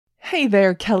Hey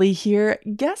there, Kelly here.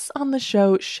 Guests on the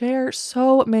show share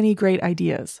so many great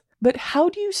ideas, but how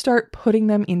do you start putting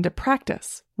them into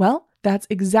practice? Well, that's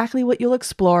exactly what you'll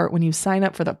explore when you sign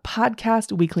up for the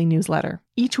podcast weekly newsletter.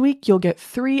 Each week, you'll get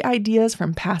 3 ideas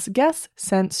from past guests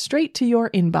sent straight to your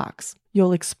inbox.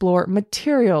 You'll explore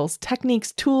materials,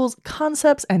 techniques, tools,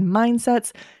 concepts, and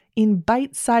mindsets in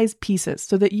bite-sized pieces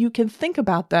so that you can think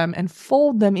about them and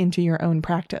fold them into your own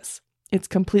practice. It's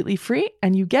completely free,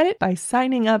 and you get it by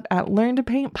signing up at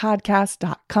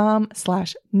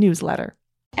learntopaintpodcast.com/newsletter.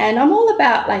 And I'm all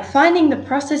about finding the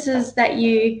processes that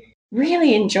you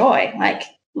really enjoy,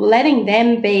 letting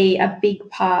them be a big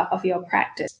part of your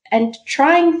practice and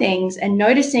trying things and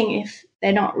noticing if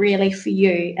they're not really for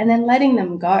you and then letting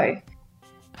them go.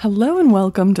 Hello and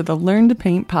welcome to the Learn to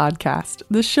Paint podcast,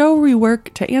 the show where we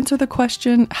work to answer the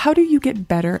question, how do you get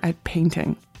better at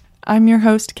painting? I'm your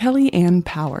host, Kelly Ann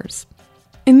Powers.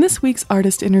 In this week's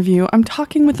artist interview, I'm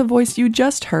talking with the voice you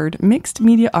just heard, mixed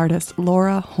media artist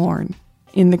Laura Horn.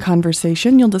 In the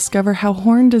conversation, you'll discover how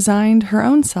Horn designed her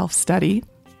own self-study,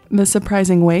 the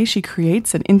surprising way she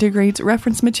creates and integrates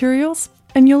reference materials,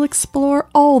 and you'll explore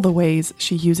all the ways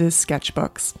she uses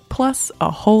sketchbooks, plus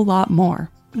a whole lot more.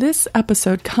 This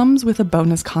episode comes with a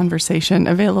bonus conversation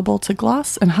available to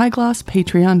Gloss and High Gloss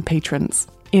Patreon patrons.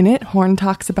 In it, Horn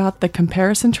talks about the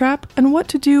comparison trap and what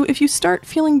to do if you start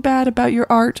feeling bad about your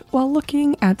art while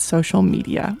looking at social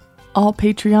media. All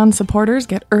Patreon supporters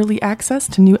get early access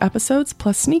to new episodes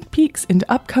plus sneak peeks into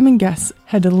upcoming guests.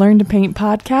 Head to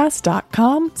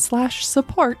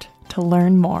learntopaintpodcast.com/support to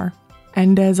learn more.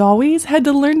 And as always, head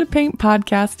to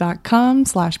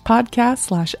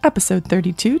learntopaintpodcast.com/podcast/episode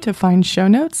 32 to find show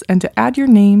notes and to add your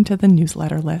name to the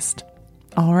newsletter list.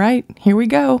 All right, here we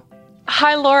go.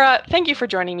 Hi, Laura. Thank you for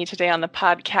joining me today on the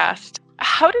podcast.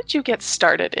 How did you get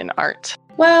started in art?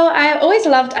 Well, I always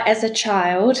loved as a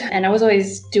child, and I was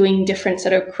always doing different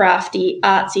sort of crafty,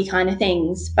 artsy kind of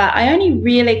things. But I only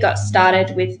really got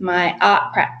started with my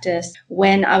art practice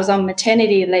when I was on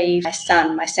maternity leave, my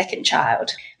son, my second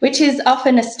child, which is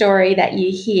often a story that you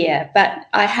hear. But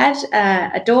I had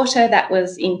a daughter that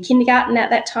was in kindergarten at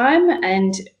that time,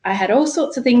 and I had all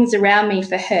sorts of things around me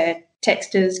for her.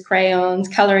 Textures, crayons,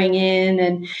 colouring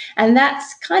in, and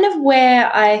that's kind of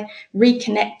where I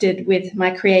reconnected with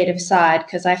my creative side,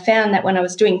 because I found that when I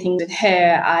was doing things with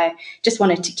her, I just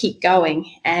wanted to keep going.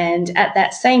 And at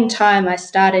that same time, I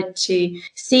started to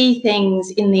see things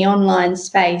in the online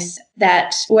space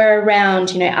that were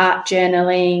around, art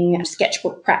journaling,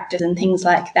 sketchbook practice and things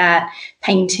like that,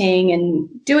 painting and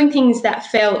doing things that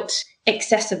felt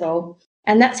accessible.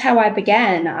 And that's how I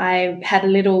began. I had a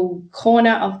little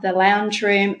corner of the lounge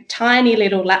room, tiny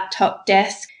little laptop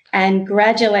desk, and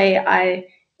gradually I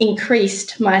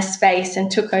increased my space and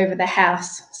took over the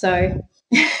house. So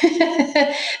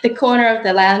the corner of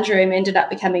the lounge room ended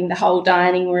up becoming the whole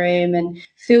dining room and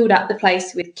filled up the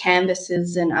place with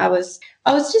canvases. And I was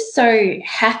just so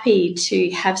happy to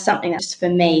have something that's for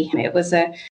me. It was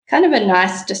a kind of a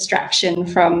nice distraction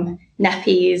from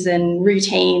nappies and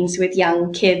routines with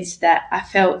young kids that I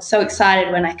felt so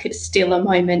excited when I could steal a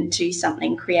moment to do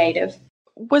something creative.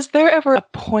 Was there ever a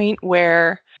point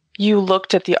where you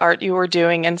looked at the art you were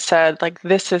doing and said,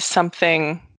 this is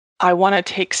something I want to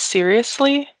take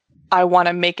seriously? I want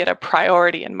to make it a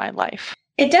priority in my life?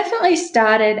 It definitely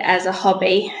started as a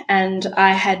hobby, and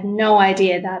I had no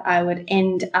idea that I would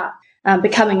end up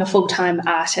becoming a full-time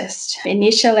artist.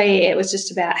 Initially, it was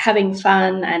just about having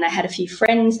fun, and I had a few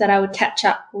friends that I would catch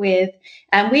up with,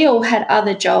 and we all had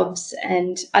other jobs,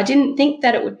 and I didn't think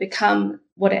that it would become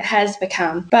what it has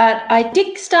become. But I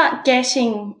did start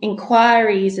getting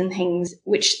inquiries and things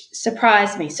which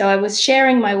surprised me. So I was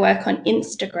sharing my work on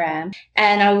Instagram,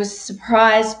 and I was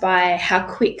surprised by how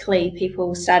quickly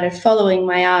people started following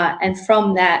my art, and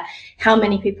from that, how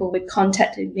many people would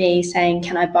contacted me saying,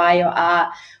 "Can I buy your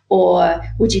art?" Or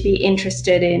would you be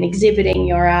interested in exhibiting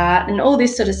your art, and all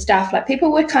this sort of stuff.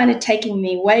 People were kind of taking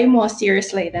me way more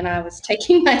seriously than I was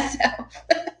taking myself.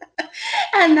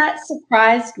 And that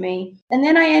surprised me. And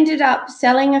then I ended up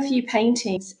selling a few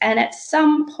paintings. And at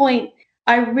some point,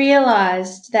 I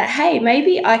realized that, hey,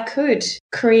 maybe I could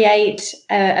create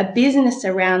a business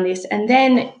around this, and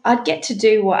then I'd get to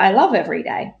do what I love every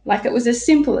day. It was as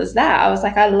simple as that. I was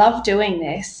like, I love doing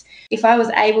this. If I was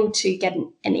able to get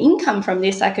an income from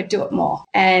this, I could do it more.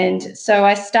 And so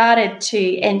I started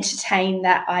to entertain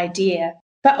that idea,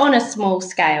 but on a small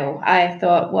scale. I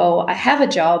thought, well, I have a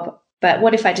job, but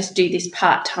what if I just do this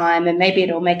part-time, and maybe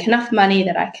it'll make enough money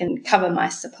that I can cover my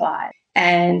supply.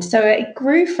 And so it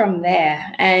grew from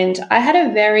there. And I had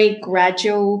a very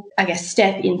gradual,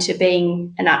 step into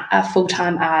being a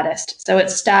full-time artist. So it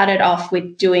started off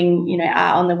with doing,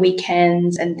 art on the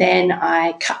weekends. And then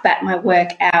I cut back my work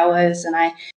hours and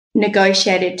I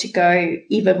negotiated to go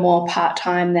even more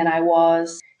part-time than I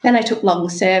was. Then I took long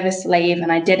service leave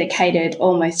and I dedicated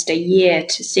almost a year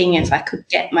to seeing if I could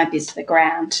get my biz to the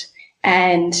ground.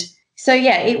 And so,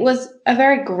 it was a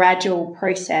very gradual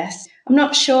process. I'm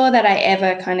not sure that I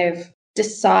ever kind of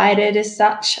decided as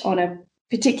such on a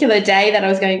particular day that I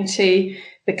was going to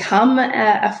become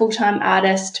a full-time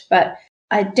artist, but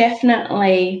I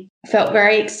definitely felt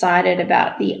very excited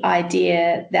about the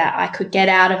idea that I could get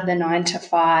out of the 9 to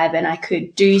 5 and I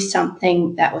could do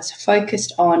something that was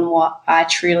focused on what I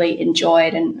truly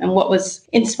enjoyed and what was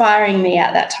inspiring me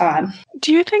at that time.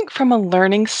 Do you think from a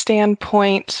learning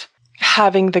standpoint,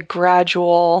 having the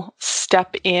gradual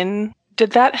step in,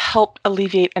 did that help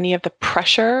alleviate any of the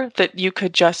pressure that you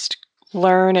could just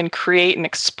learn and create and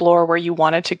explore where you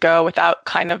wanted to go without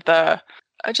kind of the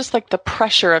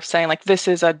pressure of saying like, this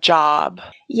is a job?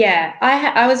 Yeah,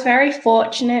 I was very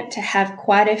fortunate to have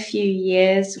quite a few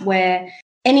years where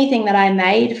anything that I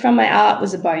made from my art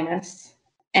was a bonus.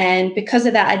 And because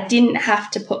of that, I didn't have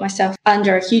to put myself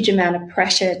under a huge amount of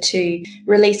pressure to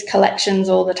release collections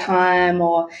all the time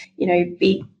or,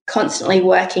 be constantly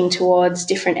working towards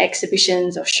different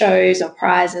exhibitions or shows or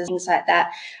prizes, things like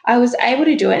that. I was able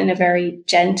to do it in a very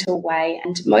gentle way.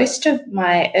 And most of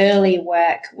my early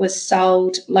work was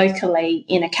sold locally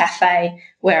in a cafe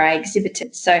where I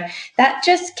exhibited. So that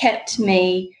just kept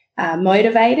me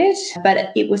motivated,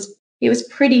 but it was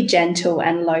pretty gentle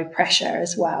and low pressure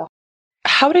as well.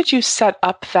 How did you set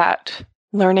up that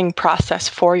learning process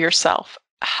for yourself?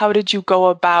 How did you go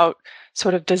about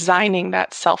sort of designing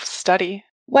that self-study?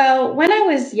 Well, when I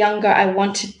was younger, I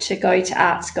wanted to go to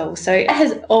art school. So it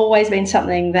has always been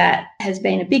something that has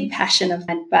been a big passion of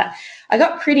mine. But I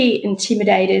got pretty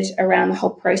intimidated around the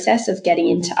whole process of getting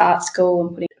into art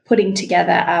school and putting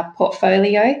together a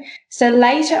portfolio. So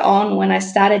later on, when I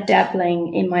started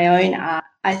dabbling in my own art,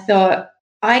 I thought,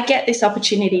 I get this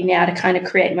opportunity now to kind of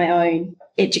create my own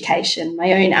education,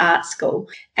 my own art school.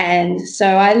 And so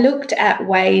I looked at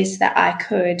ways that I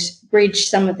could bridge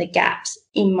some of the gaps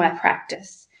in my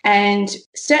practice. And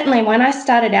certainly when I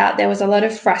started out, there was a lot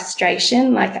of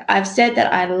frustration. Like I've said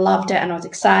that I loved it and I was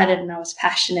excited and I was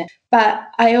passionate, but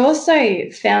I also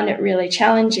found it really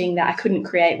challenging that I couldn't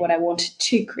create what I wanted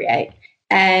to create.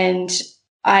 And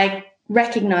I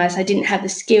recognized I didn't have the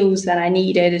skills that I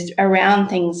needed around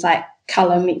things like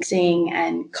color mixing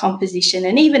and composition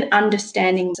and even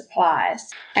understanding supplies.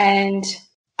 And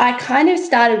I kind of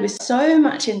started with so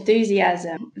much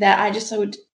enthusiasm that I just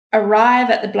would arrive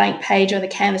at the blank page or the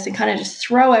canvas and kind of just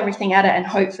throw everything at it and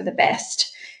hope for the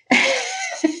best.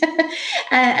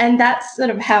 and that's sort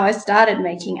of how I started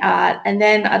making art. And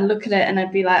then I'd look at it and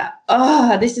I'd be like,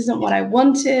 oh, this isn't what I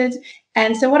wanted.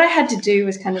 And so what I had to do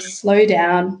was kind of slow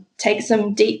down, take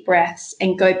some deep breaths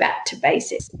and go back to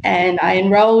basics. And I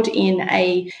enrolled in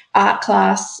a art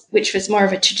class, which was more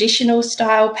of a traditional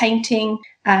style painting,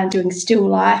 doing still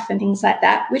life and things like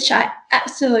that, which I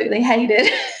absolutely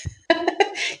hated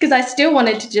because I still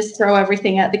wanted to just throw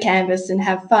everything at the canvas and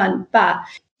have fun. But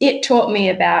it taught me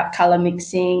about color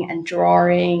mixing and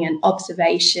drawing and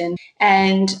observation.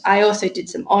 And I also did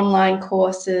some online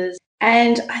courses.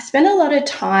 And I spent a lot of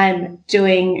time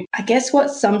doing, I guess,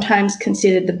 what's sometimes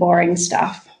considered the boring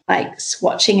stuff, like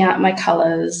swatching out my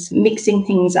colors, mixing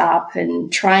things up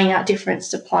and trying out different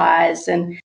supplies.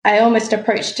 And I almost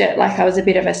approached it like I was a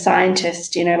bit of a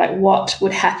scientist, like what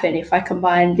would happen if I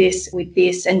combined this with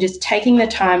this, and just taking the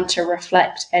time to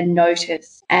reflect and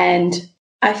notice. And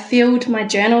I filled my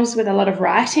journals with a lot of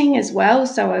writing as well.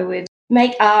 So I would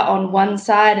make art on one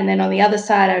side and then on the other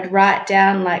side I'd write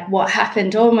down like what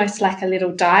happened, almost like a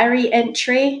little diary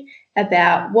entry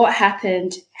about what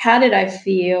happened, how did I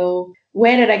feel,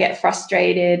 where did I get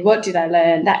frustrated, what did I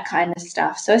learn, that kind of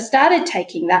stuff. So I started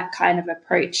taking that kind of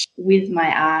approach with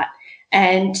my art.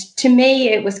 And to me,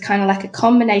 it was kind of like a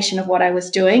combination of what I was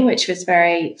doing, which was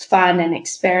very fun and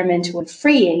experimental and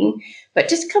freeing, but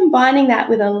just combining that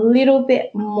with a little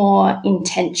bit more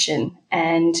intention.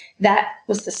 And that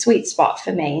was the sweet spot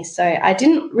for me. So I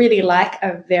didn't really like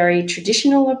a very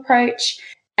traditional approach,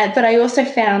 but I also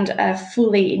found a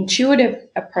fully intuitive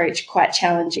approach quite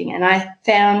challenging. And I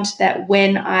found that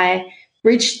when I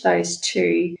bridged those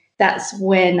two, that's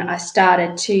when I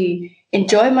started to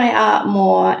enjoy my art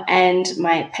more and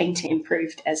my painting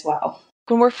improved as well.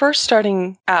 When we're first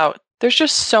starting out, there's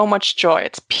just so much joy.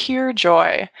 It's pure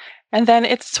joy. And then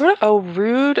it's sort of a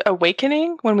rude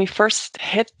awakening when we first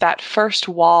hit that first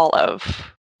wall of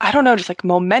I don't know, just like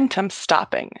momentum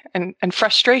stopping and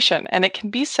frustration. And it can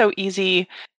be so easy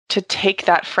to take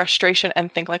that frustration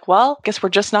and think like, well, I guess we're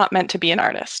just not meant to be an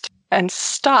artist, and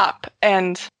stop.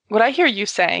 And what I hear you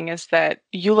saying is that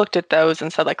you looked at those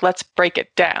and said, like, let's break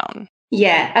it down.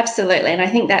 Yeah, absolutely. And I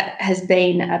think that has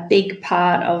been a big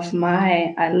part of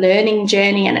my learning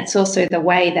journey. And it's also the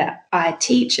way that I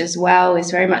teach as well, is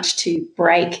very much to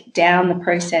break down the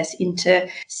process into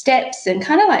steps and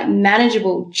kind of like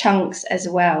manageable chunks as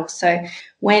well. So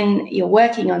when you're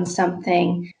working on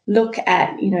something, look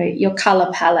at, your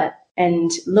color palette,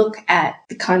 and look at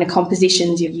the kind of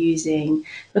compositions you're using,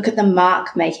 look at the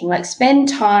mark making, like spend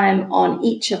time on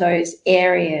each of those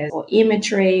areas or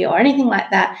imagery or anything like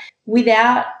that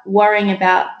without worrying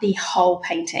about the whole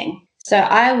painting. So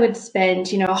I would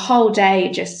spend, a whole day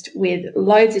just with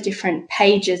loads of different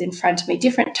pages in front of me,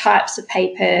 different types of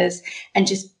papers, and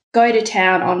just go to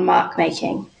town on mark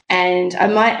making. And I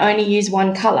might only use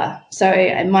one color. So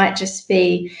I might just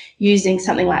be using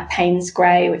something like Payne's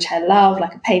Grey, which I love,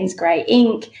 like a Payne's Grey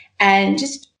ink, and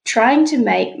just trying to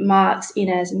make marks in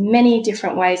as many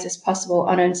different ways as possible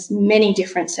on as many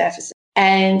different surfaces.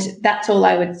 And that's all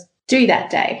I would do that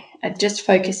day. I'd just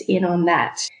focus in on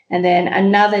that. And then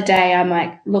another day I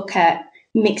might look at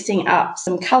mixing up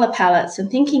some color palettes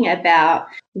and thinking about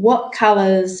what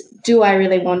colors do I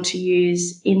really want to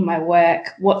use in my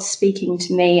work, what's speaking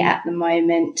to me at the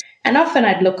moment. And often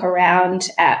I'd look around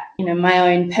at, my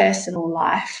own personal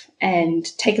life and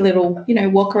take a little,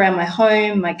 walk around my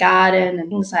home, my garden and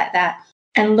things like that,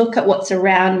 and look at what's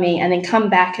around me, and then come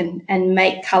back and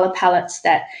make color palettes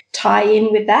that tie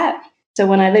in with that. So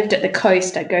when I lived at the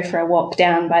coast, I'd go for a walk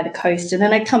down by the coast, and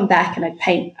then I'd come back and I'd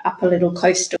paint up a little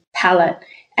coastal palette,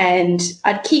 and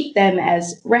I'd keep them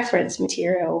as reference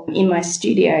material in my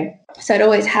studio. So I'd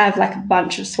always have like a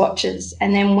bunch of swatches.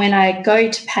 And then when I go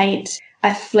to paint,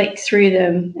 I flick through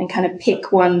them and kind of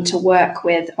pick one to work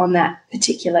with on that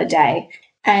particular day.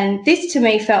 And this to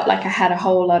me felt like I had a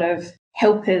whole lot of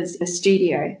helpers in the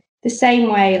studio. The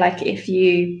same way, like if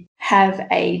you have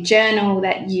a journal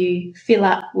that you fill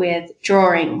up with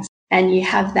drawings and you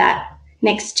have that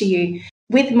next to you.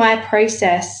 With my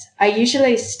process, I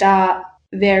usually start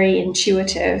very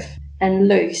intuitive and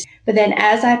loose, but then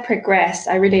as I progress,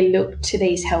 I really look to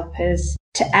these helpers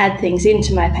to add things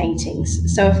into my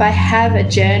paintings. So if I have a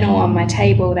journal on my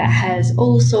table that has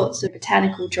all sorts of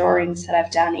botanical drawings that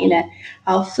I've done in it,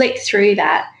 I'll flick through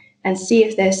that and see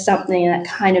if there's something that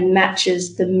kind of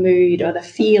matches the mood or the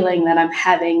feeling that I'm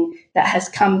having that has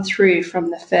come through from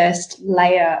the first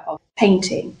layer of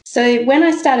painting. So when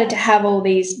I started to have all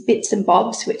these bits and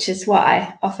bobs, which is what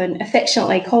I often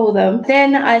affectionately call them,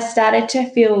 then I started to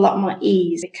feel a lot more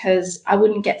ease, because I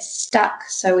wouldn't get stuck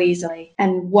so easily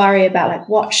and worry about like,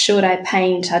 what should I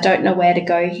paint? I don't know where to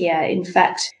go here. In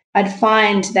fact, I'd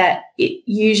find that it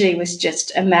usually was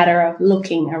just a matter of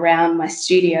looking around my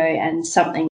studio and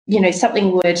something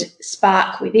would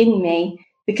spark within me,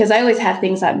 because I always have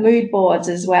things like mood boards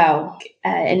as well,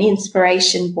 an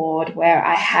inspiration board where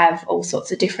I have all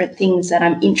sorts of different things that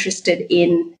I'm interested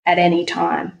in at any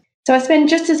time. So I spend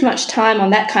just as much time on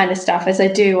that kind of stuff as I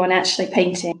do on actually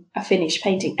painting a finished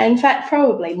painting. And in fact,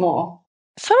 probably more.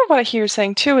 Some of what I hear you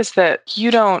saying too is that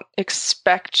you don't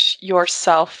expect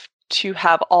yourself to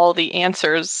have all the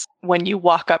answers when you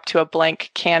walk up to a blank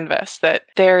canvas, that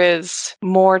there is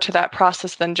more to that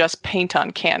process than just paint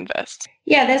on canvas.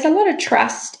 Yeah, there's a lot of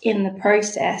trust in the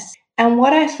process. And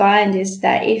what I find is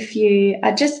that if you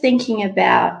are just thinking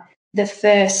about the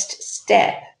first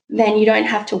step, then you don't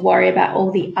have to worry about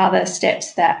all the other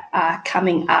steps that are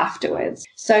coming afterwards.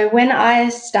 So when I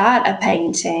start a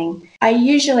painting, I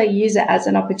usually use it as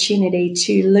an opportunity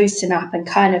to loosen up and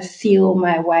kind of feel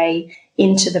my way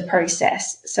into the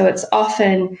process. So it's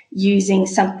often using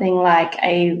something like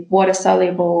a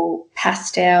water-soluble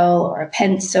pastel or a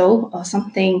pencil or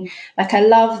something. Like I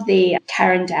love the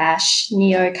Caran d'Ache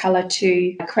Neo Color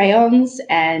 2 crayons,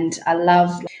 and I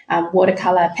love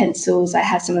watercolor pencils. I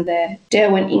have some of the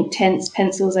Derwent Inktense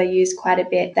pencils I use quite a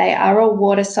bit. They are all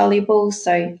water-soluble,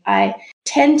 so I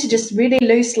tend to just really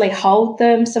loosely hold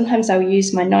them. Sometimes I'll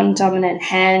use my non-dominant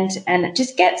hand and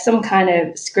just get some kind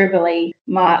of scribbly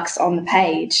marks on the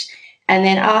page. And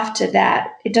then after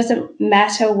that, it doesn't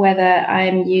matter whether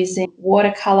I'm using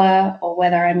watercolor or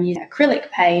whether I'm using acrylic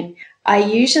paint. I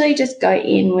usually just go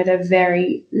in with a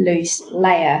very loose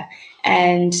layer,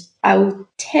 and I will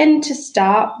tend to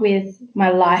start with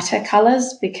my lighter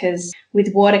colors, because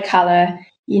with watercolor,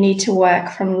 you need to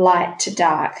work from light to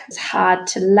dark. It's hard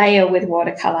to layer with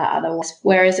watercolor otherwise,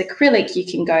 whereas acrylic, you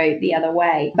can go the other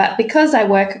way. But because I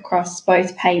work across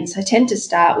both paints, I tend to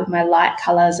start with my light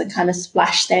colors and kind of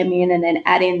splash them in and then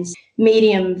add in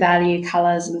medium value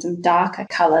colors and some darker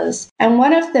colors. And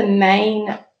one of the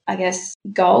main, I guess,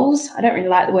 goals, I don't really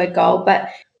like the word goal, but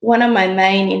one of my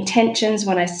main intentions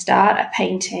when I start a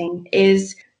painting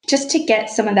is just to get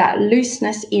some of that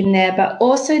looseness in there, but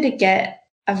also to get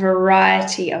a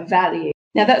variety of value.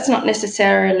 Now, that's not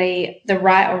necessarily the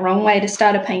right or wrong way to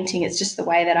start a painting. It's just the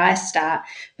way that I start.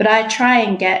 But I try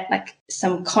and get like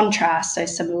some contrast, so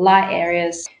some light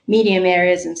areas, medium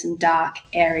areas, and some dark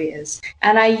areas.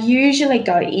 And I usually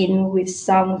go in with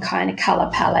some kind of color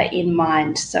palette in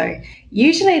mind. So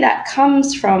usually that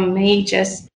comes from me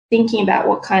just thinking about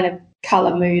what kind of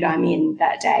color mood I'm in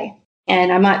that day.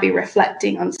 And I might be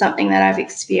reflecting on something that I've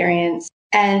experienced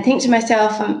and think to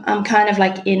myself, I'm kind of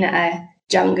like in a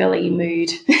jungly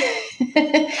mood.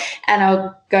 And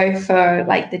I'll go for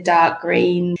like the dark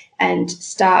green and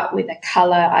start with a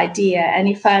color idea. And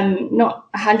if I'm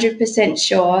not 100%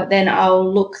 sure, then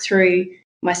I'll look through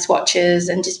my swatches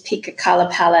and just pick a color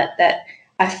palette that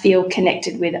I feel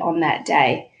connected with on that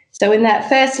day. So in that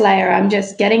first layer, I'm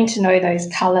just getting to know those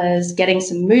colors, getting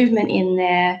some movement in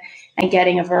there, and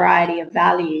getting a variety of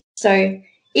value. So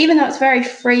even though it's very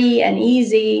free and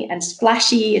easy and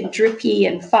splashy and drippy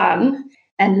and fun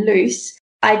and loose,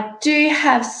 I do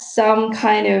have some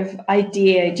kind of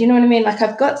idea. Do you know what I mean? Like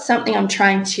I've got something I'm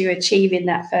trying to achieve in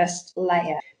that first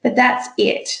layer, but that's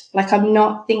it. Like I'm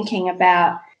not thinking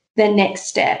about the next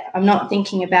step. I'm not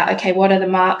thinking about, okay, what are the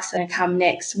marks that are going to come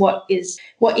next? What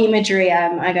imagery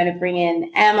am I going to bring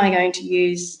in? Am I going to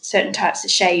use certain types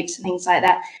of shapes and things like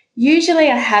that? Usually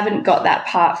I haven't got that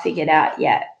part figured out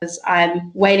yet because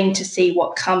I'm waiting to see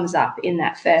what comes up in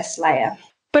that first layer.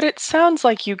 But it sounds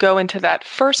like you go into that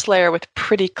first layer with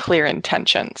pretty clear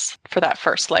intentions for that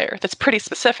first layer. That's pretty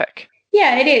specific.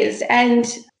 Yeah, it is. And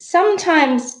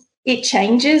sometimes it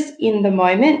changes in the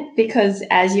moment because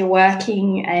as you're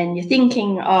working and you're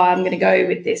thinking, oh, I'm going to go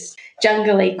with this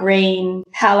jungly green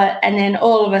palette. And then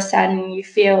all of a sudden you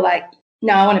feel like,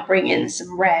 no, I want to bring in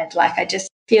some red. Like I just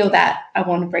feel that I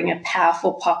want to bring a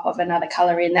powerful pop of another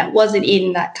color in that wasn't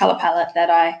in that color palette that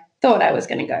I thought I was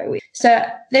going to go with. So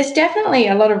there's definitely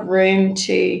a lot of room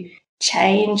to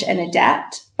change and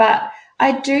adapt, but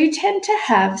I do tend to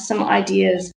have some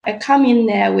ideas. I come in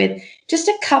there with just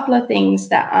a couple of things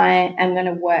that I am going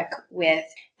to work with.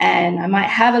 And I might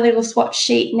have a little swatch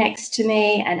sheet next to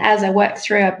me. And as I work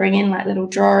through, I bring in like little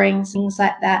drawings, things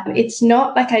like that. It's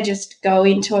not like I just go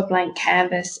into a blank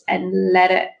canvas and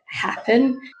let it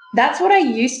happen. That's what I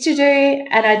used to do.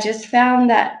 And I just found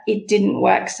that it didn't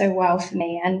work so well for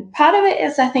me. And part of it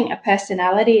is, I think, a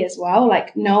personality as well,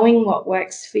 like knowing what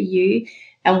works for you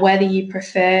and whether you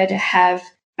prefer to have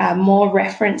more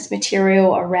reference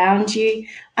material around you.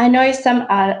 I know some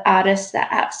artists that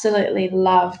absolutely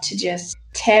love to just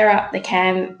tear up the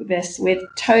canvas with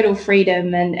total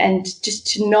freedom and just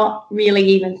to not really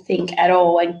even think at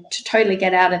all and to totally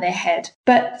get out of their head.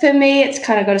 But for me, it's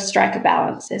kind of got to strike a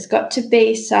balance. There's got to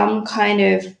be some kind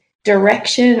of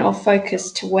direction or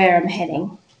focus to where I'm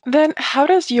heading. Then how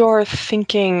does your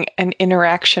thinking and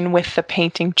interaction with the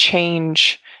painting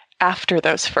change after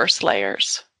those first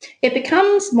layers? It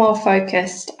becomes more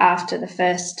focused after the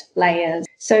first layers.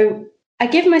 So I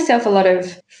give myself a lot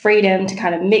of freedom to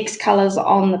kind of mix colors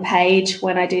on the page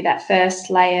when I do that first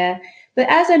layer. But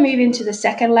as I move into the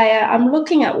second layer, I'm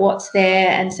looking at what's there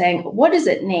and saying, what does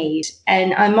it need?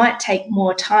 And I might take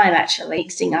more time actually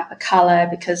mixing up a color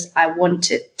because I want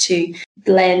it to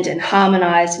blend and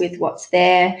harmonize with what's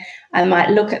there. I might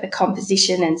look at the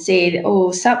composition and see,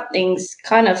 oh, something's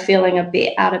kind of feeling a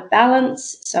bit out of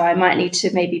balance. So I might need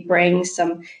to maybe bring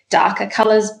some darker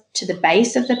colors to the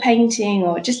base of the painting,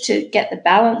 or just to get the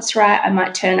balance right, I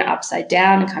might turn it upside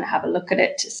down and kind of have a look at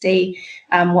it to see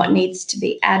what needs to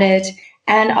be added.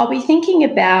 And I'll be thinking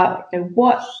about, you know,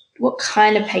 what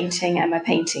kind of painting am I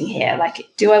painting here? Like,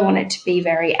 do I want it to be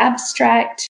very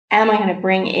abstract? Am I going to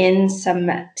bring in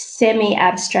some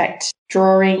semi-abstract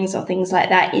drawings or things like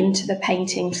that into the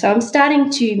painting? So I'm starting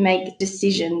to make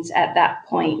decisions at that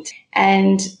point.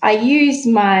 And I use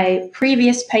my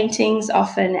previous paintings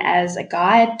often as a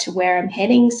guide to where I'm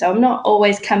heading. So I'm not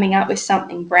always coming up with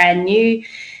something brand new.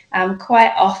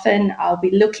 Quite often I'll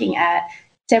be looking at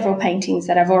several paintings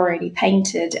that I've already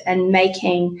painted and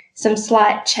making some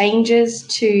slight changes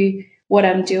to what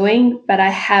I'm doing, but I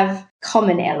have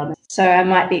common elements. So I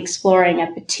might be exploring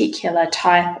a particular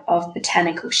type of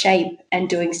botanical shape and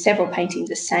doing several paintings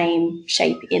the same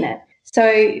shape in it.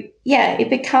 So, yeah, it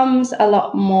becomes a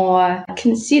lot more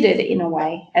considered in a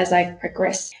way as I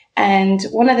progress. And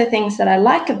one of the things that I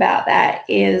like about that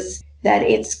is that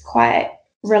it's quite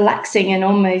relaxing and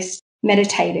almost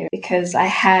meditative because I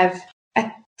have a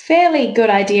fairly good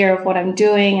idea of what I'm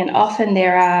doing, and often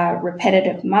there are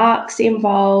repetitive marks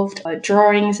involved or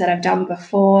drawings that I've done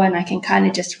before, and I can kind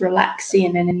of just relax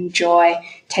in and enjoy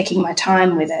taking my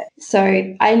time with it.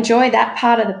 So I enjoy that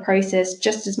part of the process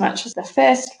just as much as the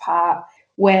first part,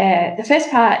 where the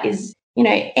first part is,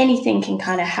 anything can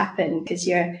kind of happen because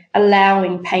you're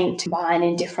allowing paint to combine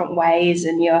in different ways,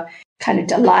 and you're kind of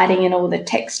delighting in all the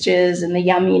textures and the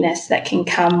yumminess that can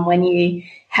come when you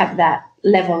have that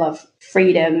level of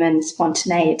freedom and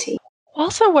spontaneity.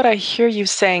 Also, what I hear you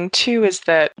saying too is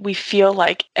that we feel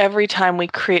like every time we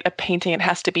create a painting, it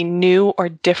has to be new or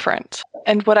different.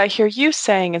 And what I hear you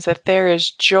saying is that there is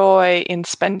joy in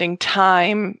spending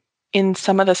time in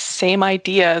some of the same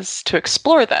ideas to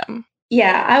explore them.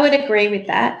 Yeah, I would agree with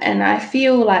that. And I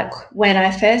feel like when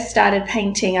I first started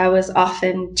painting, I was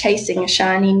often chasing a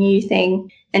shiny new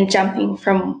thing and jumping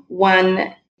from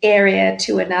one area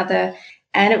to another.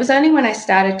 And it was only when I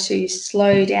started to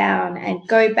slow down and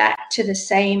go back to the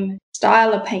same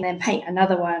style of paint and paint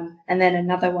another one and then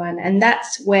another one. And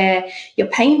that's where your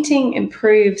painting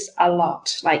improves a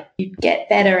lot. Like you get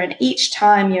better, and each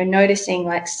time you're noticing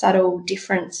like subtle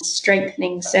difference,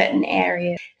 strengthening certain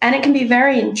areas. And it can be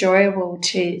very enjoyable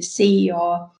to see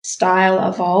your style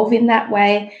evolve in that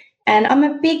way. And I'm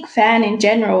a big fan in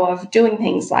general of doing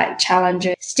things like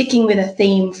challenges, sticking with a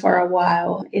theme for a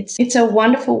while. It's a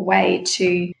wonderful way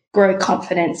to grow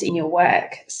confidence in your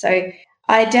work. So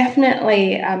I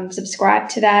definitely subscribe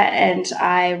to that, and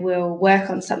I will work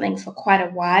on something for quite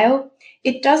a while.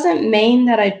 It doesn't mean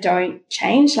that I don't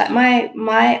change. Like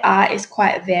my art is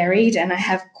quite varied, and I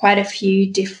have quite a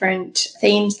few different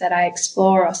themes that I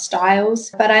explore or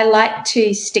styles, but I like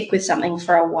to stick with something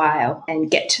for a while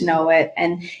and get to know it.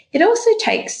 And it also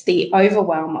takes the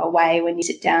overwhelm away when you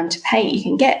sit down to paint. You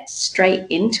can get straight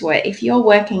into it. If you're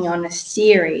working on a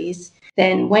series,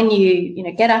 then when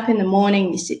you get up in the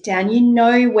morning, you sit down, you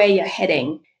know where you're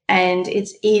heading, and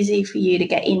it's easy for you to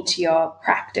get into your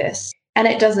practice. And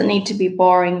it doesn't need to be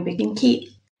boring, but you can keep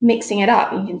mixing it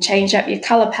up. You can change up your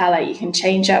color palette, you can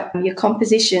change up your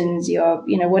compositions, your,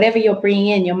 whatever you're bringing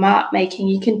in, your mark making.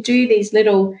 You can do these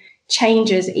little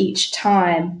changes each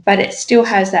time, but it still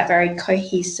has that very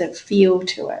cohesive feel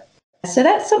to it. So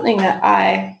that's something that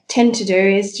I tend to do,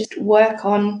 is just work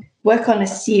on a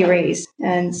series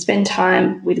and spend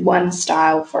time with one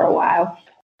style for a while.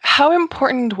 How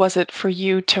important was it for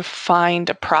you to find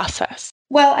a process?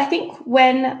 Well, I think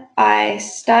when I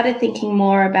started thinking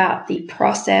more about the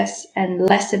process and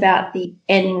less about the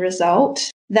end result,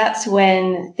 that's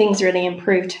when things really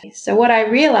improved. So what I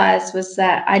realized was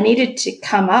that I needed to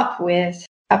come up with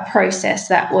a process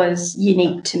that was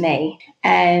unique to me.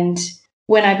 And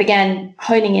when I began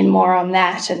honing in more on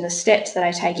that and the steps that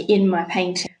I take in my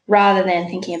painting, rather than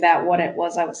thinking about what it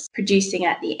was I was producing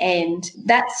at the end,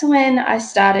 that's when I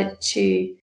started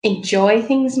to enjoy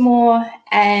things more,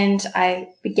 and I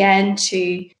began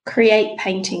to create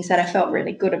paintings that I felt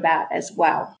really good about as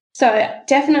well. So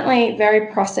definitely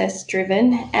very process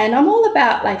driven, and I'm all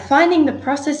about like finding the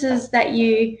processes that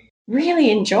you really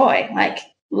enjoy, like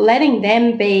letting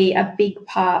them be a big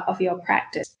part of your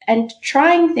practice and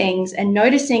trying things and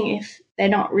noticing if they're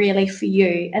not really for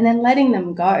you and then letting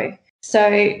them go. So,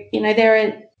 there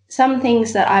are some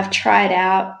things that I've tried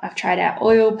out. I've tried out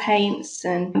oil paints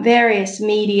and various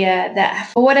media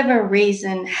that for whatever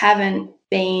reason haven't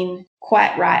been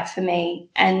quite right for me.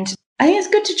 And I think it's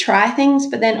good to try things,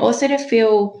 but then also to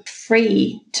feel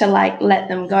free to like let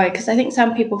them go. Because I think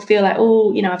some people feel like,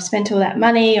 I've spent all that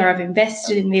money or I've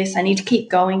invested in this, I need to keep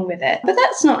going with it. But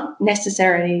that's not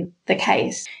necessarily the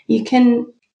case. You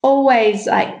can always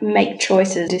like make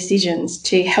decisions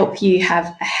to help you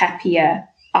have a happier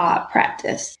art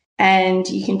practice. And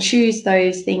you can choose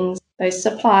those things, those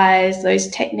supplies, those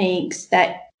techniques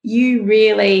that you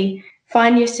really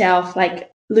find yourself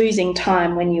like losing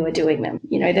time when you are doing them.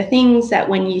 The things that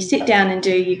when you sit down and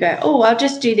do, you go, I'll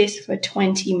just do this for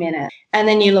 20 minutes. And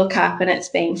then you look up and it's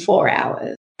been 4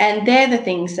 hours. And they're the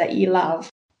things that you love.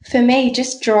 For me,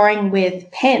 just drawing with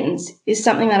pens is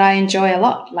something that I enjoy a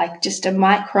lot, like just a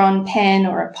Micron pen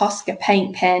or a Posca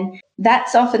paint pen.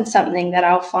 That's often something that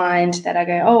I'll find that I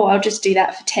go, I'll just do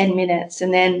that for 10 minutes.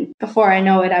 And then before I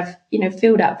know it, I've,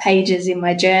 filled up pages in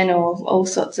my journal of all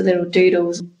sorts of little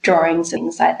doodles, drawings, and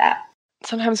things like that.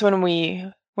 Sometimes when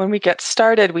we get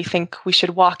started, we think we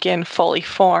should walk in fully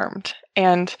formed.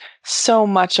 And so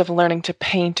much of learning to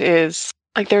paint is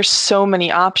Like there's so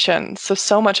many options.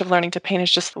 So much of learning to paint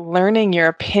is just learning your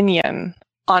opinion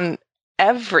on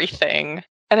everything.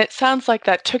 And it sounds like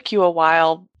that took you a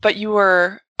while, but you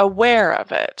were aware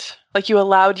of it. Like you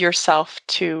allowed yourself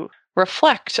to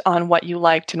reflect on what you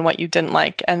liked and what you didn't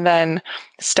like, and then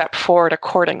step forward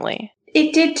accordingly.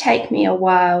 It did take me a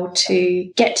while to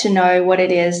get to know what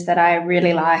it is that I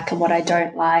really like and what I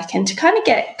don't like, and to kind of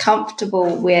get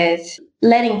comfortable with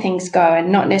letting things go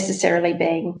and not necessarily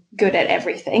being good at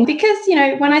everything. Because,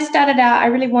 when I started out, I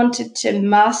really wanted to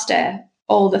master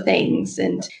all the things.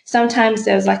 And sometimes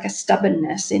there was like a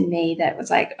stubbornness in me that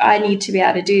was like, I need to be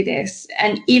able to do this.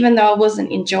 And even though I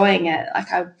wasn't enjoying it,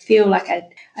 like I feel like I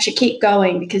should keep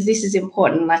going because this is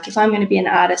important. Like if I'm going to be an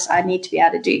artist, I need to be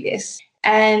able to do this.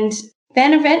 And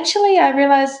then eventually I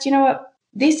realized, you know what,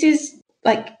 this is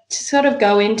like to sort of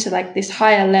go into like this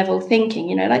higher level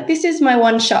thinking, like this is my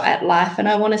one shot at life and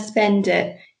I want to spend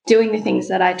it doing the things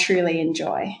that I truly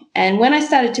enjoy. And when I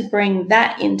started to bring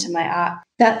that into my art,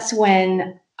 that's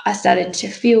when I started to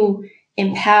feel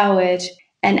empowered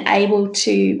and able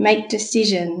to make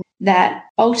decisions that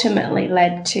ultimately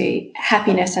led to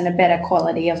happiness and a better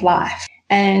quality of life.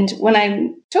 And when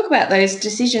I talk about those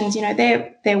decisions,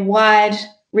 they're wide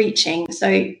reaching.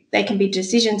 So they can be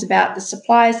decisions about the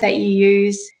supplies that you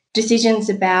use, decisions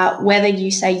about whether you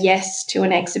say yes to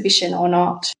an exhibition or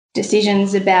not,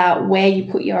 decisions about where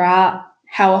you put your art,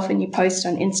 how often you post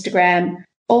on Instagram,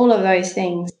 all of those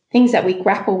things that we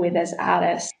grapple with as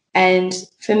artists. And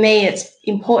for me, it's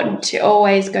important to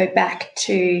always go back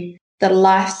to the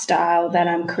lifestyle that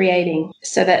I'm creating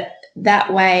so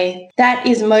that way, that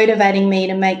is motivating me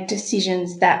to make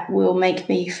decisions that will make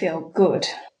me feel good.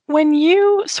 When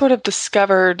you sort of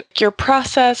discovered your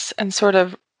process and sort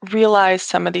of realized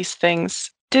some of these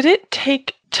things, did it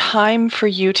take time for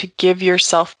you to give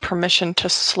yourself permission to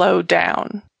slow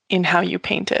down in how you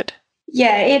painted?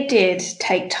 Yeah, it did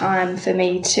take time for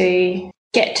me to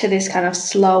get to this kind of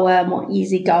slower, more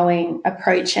easygoing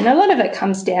approach. And a lot of it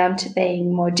comes down to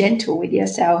being more gentle with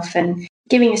yourself and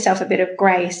giving yourself a bit of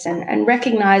grace and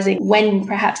recognizing when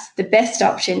perhaps the best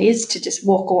option is to just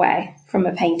walk away from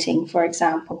a painting, for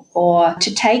example, or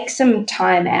to take some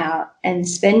time out and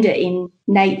spend it in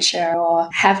nature or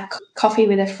have coffee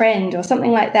with a friend or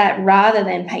something like that rather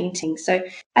than painting. So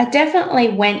I definitely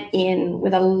went in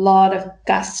with a lot of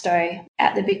gusto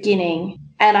at the beginning,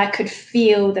 and I could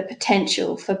feel the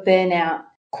potential for burnout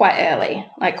quite early.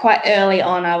 Like quite early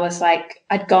on, I was like,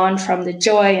 I'd gone from the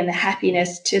joy and the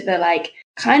happiness to the like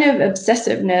kind of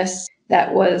obsessiveness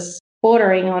that was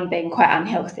bordering on being quite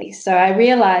unhealthy. So I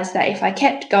realized that if I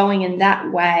kept going in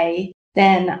that way,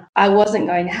 then I wasn't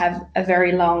going to have a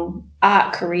very long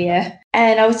art career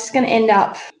and I was just going to end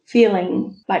up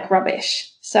feeling like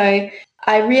rubbish. So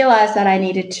I realized that I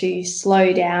needed to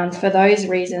slow down for those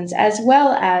reasons, as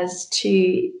well as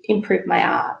to improve my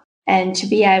art and to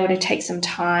be able to take some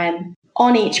time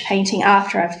on each painting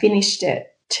after I've finished it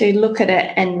to look at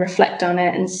it and reflect on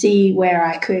it and see where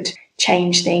I could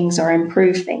change things or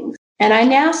improve things. And I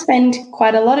now spend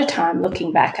quite a lot of time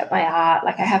looking back at my art.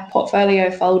 Like I have portfolio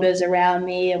folders around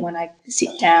me, and when I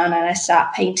sit down and I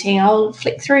start painting, I'll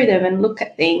flick through them and look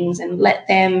at things and let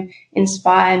them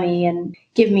inspire me and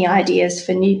give me ideas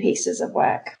for new pieces of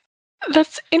work.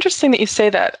 That's interesting that you say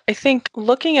that. I think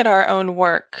looking at our own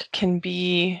work can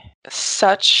be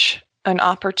such an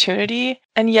opportunity,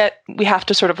 and yet we have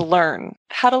to sort of learn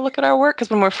how to look at our work, because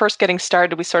when we're first getting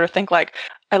started, we sort of think like,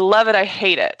 I love it, I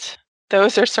hate it.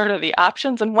 Those are sort of the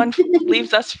options, and one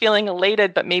leaves us feeling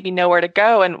elated but maybe nowhere to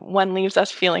go, and one leaves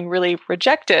us feeling really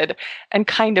rejected and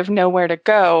kind of nowhere to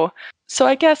go. So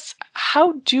I guess,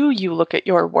 how do you look at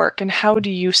your work, and how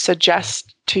do you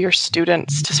suggest to your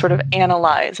students to sort of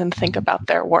analyze and think about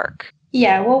their work?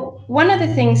 Yeah, well, one of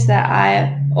the things that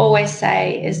I always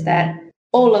say is that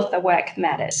all of the work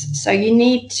matters. So you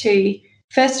need to,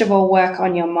 first of all, work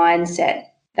on your mindset.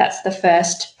 That's the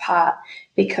first part,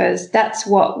 because that's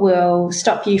what will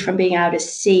stop you from being able to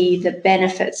see the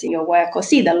benefits in your work or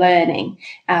see the learning,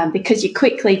 because you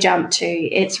quickly jump to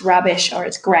it's rubbish or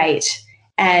it's great.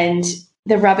 And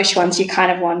the rubbish ones you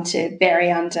kind of want to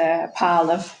bury under a pile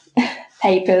of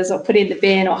papers or put in the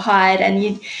bin or hide, and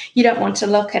you don't want to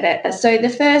look at it. So the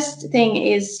first thing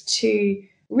is to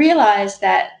realize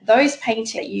that those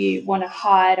paintings that you want to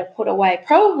hide or put away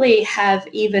probably have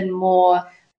even more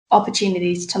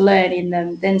opportunities to learn in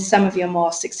them than some of your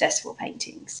more successful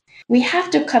paintings. We have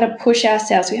to kind of push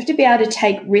ourselves. We have to be able to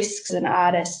take risks as an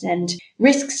artist, and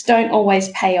risks don't always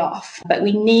pay off, but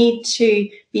we need to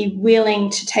be willing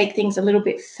to take things a little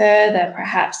bit further,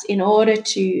 perhaps, in order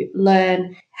to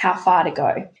learn how far to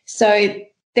go. So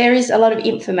there is a lot of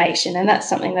information, and that's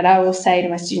something that I will say to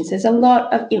my students. There's a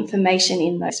lot of information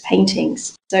in those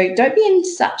paintings. So don't be in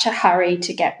such a hurry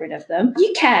to get rid of them.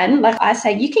 You can, like I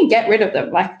say, you can get rid of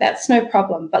them. Like, that's no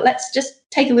problem. But let's just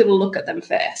take a little look at them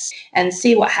first and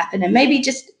see what happened, and maybe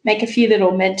just make a few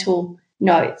little mental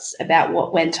notes about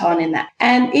what went on in that.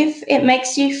 And if it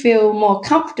makes you feel more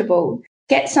comfortable,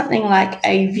 get something like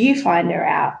a viewfinder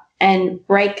out and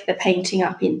break the painting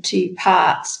up into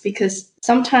parts, because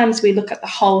sometimes we look at the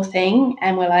whole thing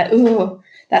and we're like, oh,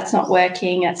 that's not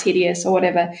working, that's hideous or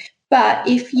whatever. But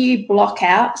if you block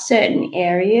out certain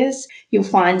areas, you'll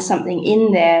find something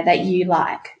in there that you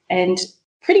like. And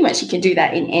pretty much you can do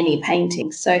that in any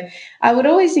painting. So I would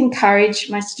always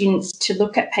encourage my students to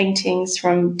look at paintings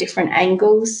from different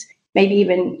angles, maybe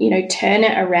even, turn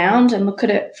it around and look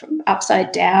at it from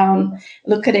upside down,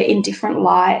 look at it in different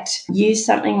light, use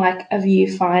something like a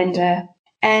viewfinder,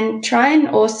 and try and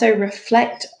also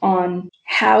reflect on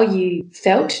how you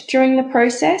felt during the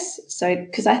process. So,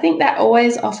 because I think that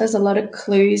always offers a lot of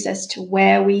clues as to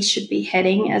where we should be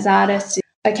heading as artists.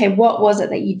 Okay, what was it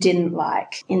that you didn't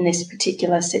like in this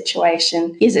particular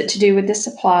situation? Is it to do with the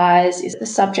supplies? Is it the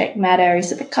subject matter?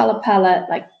 Is it the color palette?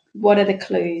 Like, what are the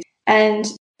clues? And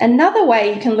another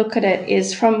way you can look at it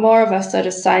is from more of a sort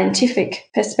of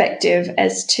scientific perspective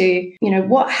as to,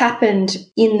 what happened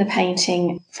in the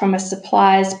painting from a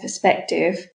supplier's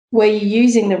perspective. Were you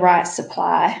using the right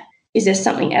supply? Is there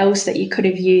something else that you could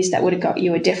have used that would have got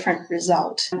you a different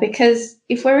result? Because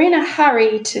if we're in a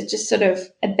hurry to just sort of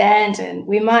abandon,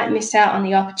 we might miss out on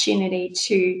the opportunity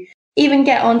to even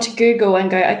get onto Google and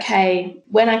go, okay,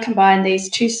 when I combine these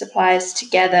two suppliers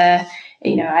together,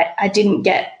 I didn't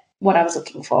get what I was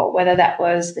looking for, whether that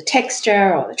was the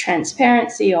texture or the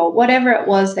transparency or whatever it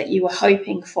was that you were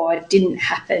hoping for. It didn't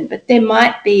happen, but there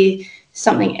might be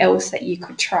something else that you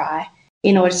could try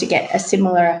in order to get a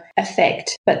similar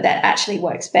effect, but that actually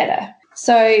works better.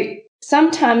 So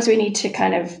sometimes we need to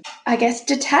kind of, I guess,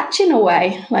 detach in a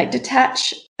way, like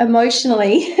detach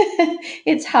emotionally.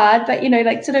 It's hard, but,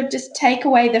 sort of just take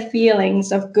away the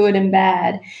feelings of good and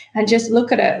bad and just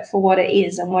look at it for what it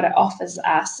is and what it offers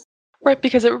us. Right,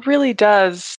 because it really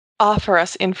does offer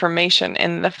us information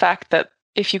in the fact that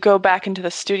if you go back into the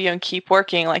studio and keep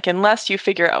working, like, unless you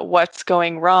figure out what's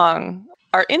going wrong,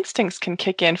 our instincts can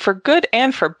kick in for good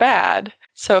and for bad.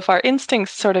 So if our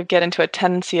instincts sort of get into a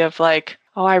tendency of like,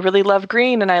 oh, I really love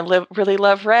green and I really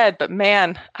love red, but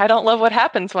man, I don't love what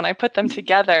happens when I put them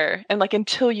together. And like,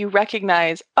 until you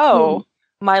recognize,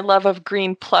 my love of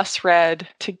green plus red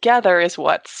together is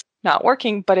what's not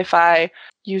working. But if I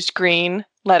used green,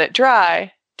 let it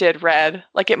dry, did red,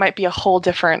 like, it might be a whole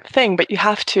different thing, but you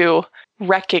have to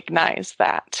recognize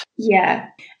that. Yeah.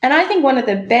 And I think one of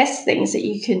the best things that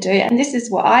you can do, and this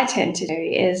is what I tend to do,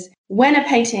 is when a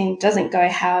painting doesn't go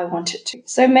how I want it to.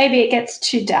 So maybe it gets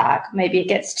too dark, maybe it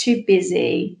gets too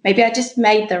busy, maybe I just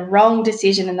made the wrong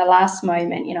decision in the last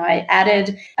moment. I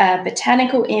added a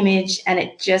botanical image and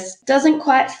it just doesn't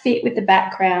quite fit with the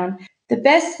background. The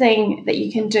best thing that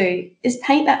you can do is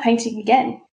paint that painting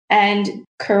again and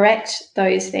correct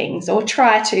those things, or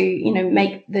try to,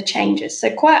 make the changes. So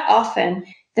quite often,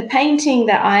 the painting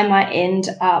that I might end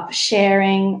up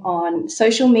sharing on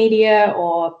social media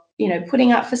or,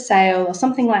 putting up for sale or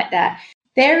something like that,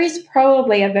 there is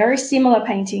probably a very similar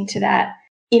painting to that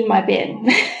in my bin.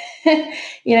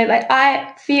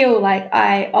 I feel like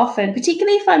I often,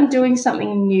 particularly if I'm doing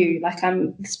something new, like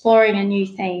I'm exploring a new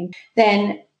theme,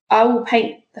 then I will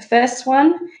paint the first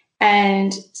one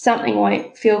and something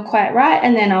won't feel quite right,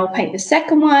 and then I'll paint the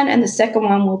second one, and the second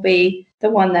one will be the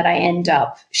one that I end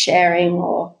up sharing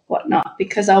or whatnot,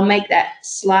 because I'll make that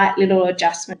slight little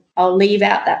adjustment. I'll leave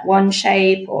out that one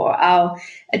shape, or I'll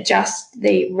adjust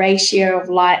the ratio of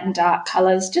light and dark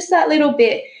colors just that little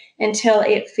bit until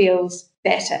it feels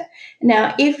better.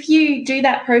 Now, if you do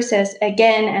that process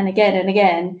again and again and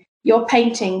again, your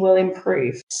painting will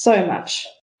improve so much.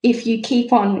 If you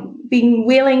keep on being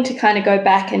willing to kind of go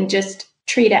back and just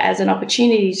treat it as an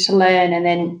opportunity to learn and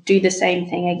then do the same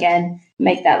thing again,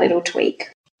 make that little tweak.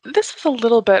 This is a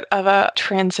little bit of a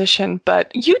transition,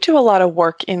 but you do a lot of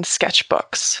work in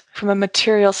sketchbooks. From a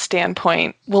material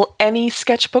standpoint, will any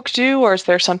sketchbook do, or is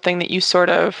there something that you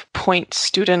sort of point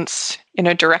students in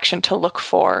a direction to look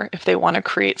for if they want to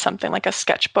create something like a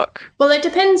sketchbook? Well, it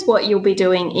depends what you'll be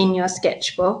doing in your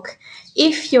sketchbook.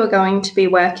 If you're going to be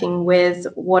working with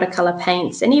watercolor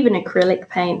paints and even acrylic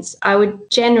paints, I would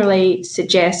generally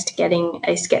suggest getting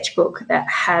a sketchbook that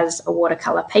has a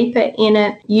watercolor paper in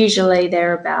it. Usually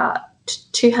they're about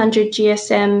 200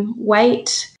 GSM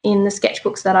weight in the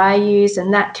sketchbooks that I use,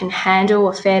 and that can handle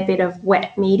a fair bit of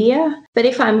wet media. But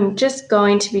if I'm just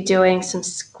going to be doing some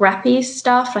scrappy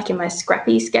stuff, like in my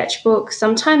scrappy sketchbook,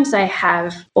 sometimes I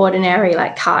have ordinary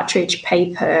like cartridge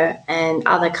paper and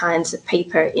other kinds of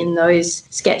paper in those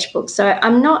sketchbooks. So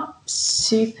I'm not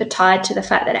super tied to the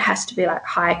fact that it has to be like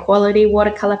high quality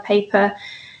watercolor paper,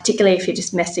 particularly if you're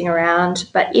just messing around.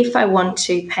 But if I want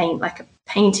to paint like a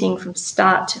painting from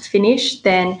start to finish,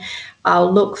 then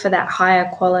I'll look for that higher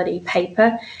quality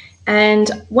paper. And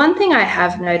one thing I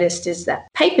have noticed is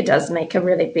that paper does make a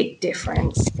really big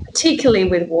difference, particularly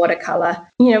with watercolor.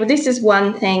 This is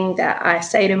one thing that I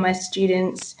say to my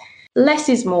students, less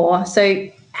is more. So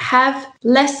have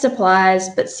less supplies,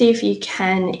 but see if you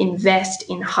can invest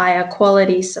in higher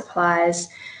quality supplies.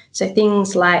 So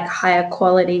things like higher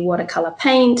quality watercolor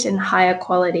paint and higher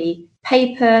quality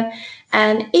paper,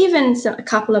 and even a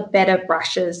couple of better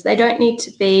brushes. They don't need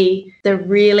to be the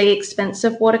really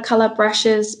expensive watercolor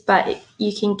brushes, but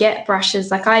you can get brushes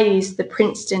like I use the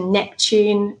Princeton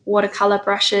Neptune watercolor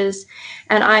brushes,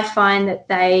 and I find that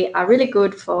they are really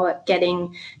good for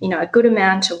getting, a good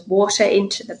amount of water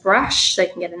into the brush so you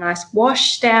can get a nice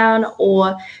wash down,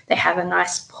 or they have a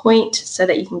nice point so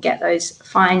that you can get those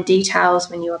fine details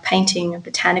when you are painting a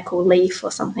botanical leaf or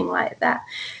something like that.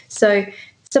 So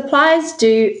supplies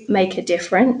do make a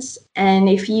difference, and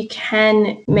if you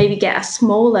can maybe get a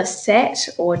smaller set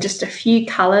or just a few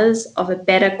colours of a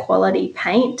better quality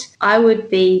paint, I would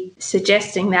be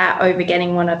suggesting that over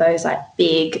getting one of those like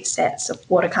big sets of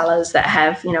watercolours that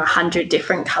have, 100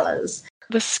 different colours.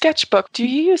 The sketchbook, do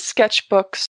you use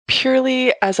sketchbooks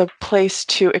purely as a place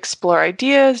to explore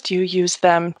ideas? Do you use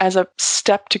them as a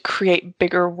step to create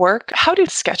bigger work? How do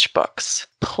sketchbooks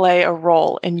play a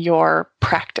role in your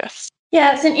practice?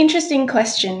 Yeah, it's an interesting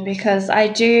question because I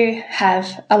do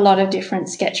have a lot of different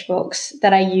sketchbooks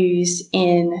that I use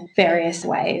in various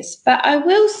ways. But I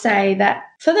will say that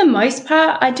for the most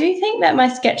part, I do think that my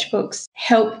sketchbooks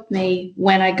help me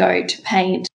when I go to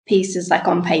paint pieces like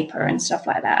on paper and stuff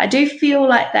like that. I do feel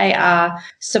like they are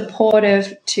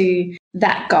supportive to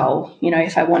that goal.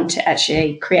 If I want to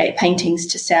actually create paintings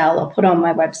to sell or put on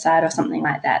my website or something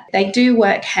like that, they do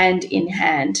work hand in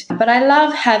hand. But I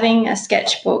love having a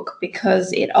sketchbook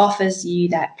because it offers you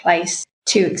that place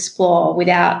to explore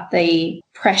without the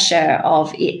pressure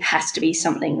of it has to be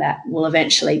something that will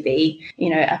eventually be,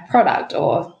 a product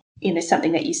or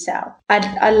something that you sell.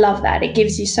 I love that. It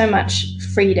gives you so much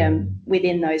freedom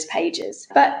within those pages.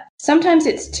 But sometimes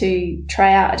it's to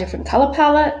try out a different color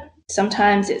palette.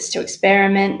 Sometimes it's to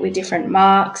experiment with different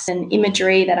marks and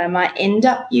imagery that I might end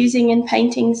up using in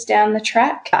paintings down the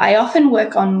track. I often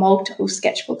work on multiple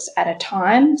sketchbooks at a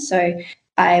time. So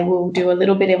I will do a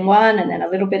little bit in one and then a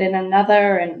little bit in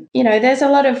another. And, there's a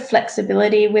lot of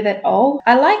flexibility with it all.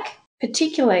 I like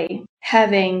particularly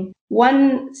having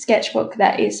one sketchbook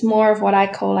that is more of what I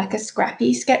call like a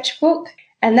scrappy sketchbook.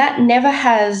 And that never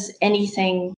has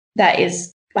anything that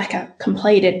is like a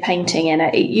completed painting in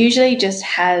it. It usually just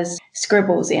has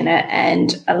scribbles in it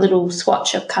and a little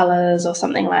swatch of colours or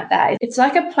something like that. It's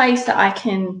like a place that I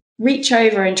can reach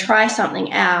over and try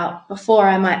something out before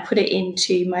I might put it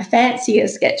into my fancier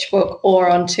sketchbook or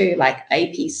onto like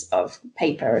a piece of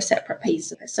paper, a separate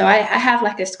piece of it. So I have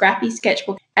like a scrappy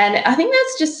sketchbook, and I think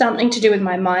that's just something to do with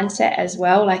my mindset as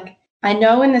well. Like I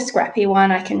know in the scrappy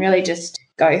one, I can really just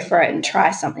go for it and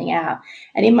try something out.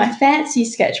 And in my fancy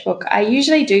sketchbook, I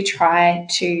usually do try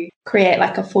to create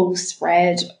like a full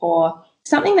spread or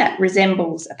something that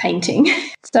resembles a painting.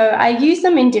 So I use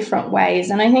them in different ways.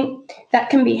 And I think that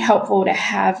can be helpful to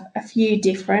have a few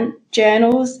different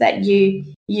journals that you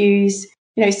use,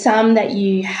 some that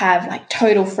you have like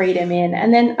total freedom in,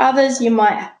 and then others you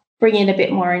might bring in a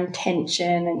bit more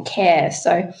intention and care.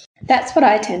 So that's what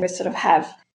I tend to sort of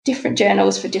have different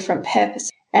journals for different purposes.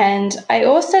 And I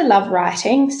also love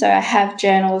writing. So I have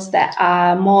journals that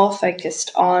are more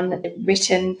focused on the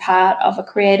written part of a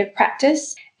creative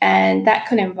practice. And that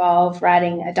could involve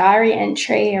writing a diary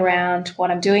entry around what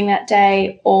I'm doing that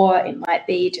day, or it might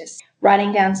be just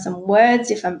writing down some words.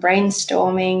 If I'm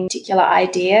brainstorming a particular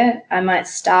idea, I might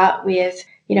start with,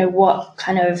 what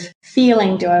kind of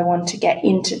feeling do I want to get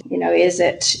into? Is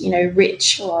it,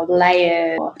 rich or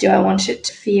layered? Or do I want it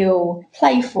to feel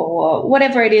playful, or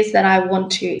whatever it is that I want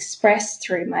to express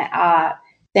through my art?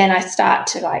 Then I start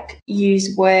to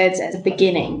use words as a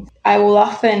beginning. I will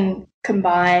often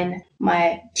combine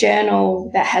my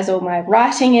journal that has all my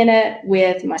writing in it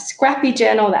with my scrappy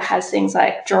journal that has things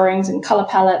like drawings and color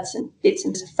palettes and bits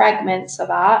and fragments of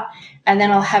art. And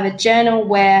then I'll have a journal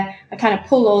where I kind of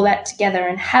pull all that together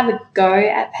and have a go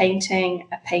at painting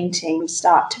a painting from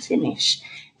start to finish.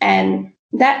 And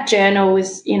that journal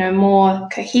was, more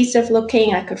cohesive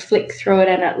looking. I could flick through it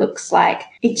and it looks like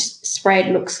each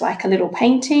spread looks like a little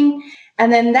painting.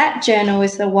 And then that journal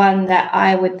is the one that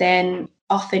I would then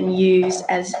often use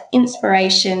as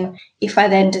inspiration. If I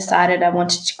then decided I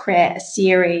wanted to create a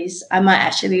series, I might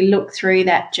actually look through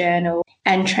that journal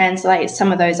and translate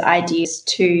some of those ideas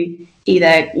to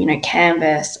either,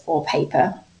 canvas or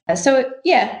paper. So,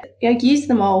 I use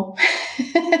them all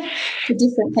for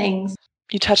different things.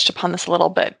 You touched upon this a little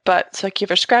bit, but so like you have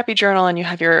your scrappy journal and you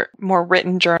have your more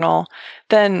written journal,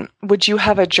 then would you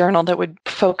have a journal that would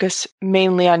focus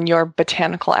mainly on your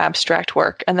botanical abstract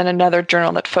work and then another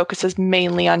journal that focuses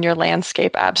mainly on your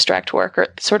landscape abstract work, or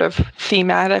sort of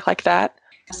thematic like that?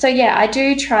 So I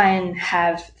do try and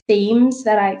have themes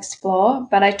that I explore,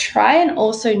 but I try and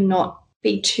also not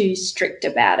be too strict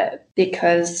about it,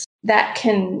 because that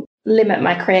can limit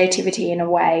my creativity in a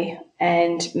way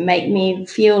and make me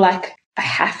feel like I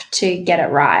have to get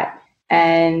it right.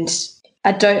 And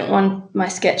I don't want my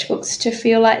sketchbooks to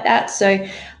feel like that. So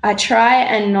I try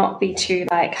and not be too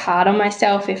hard on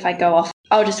myself. If I go off,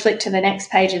 I'll just flick to the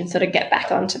next page and sort of get back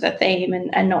onto the theme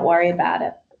and not worry about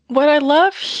it. What I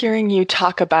love hearing you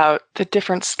talk about the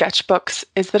different sketchbooks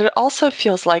is that it also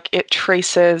feels like it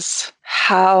traces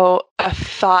how a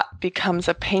thought becomes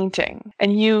a painting.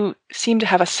 And you seem to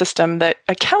have a system that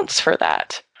accounts for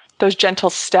that, those gentle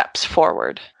steps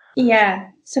forward. Yeah.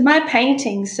 So my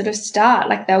paintings sort of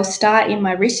they'll start in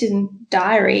my written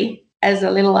diary as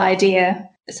a little idea.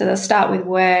 So they'll start with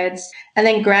words and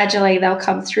then gradually they'll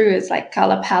come through as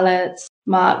color palettes,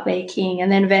 mark making,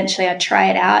 and then eventually I try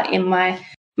it out in my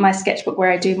sketchbook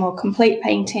where I do more complete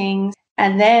paintings,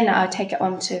 and then I'll take it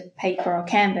onto paper or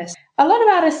canvas. A lot of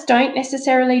artists don't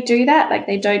necessarily do that.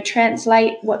 They don't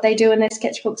translate what they do in their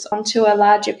sketchbooks onto a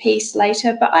larger piece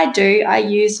later, but I do. I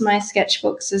use my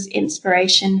sketchbooks as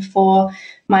inspiration for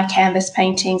my canvas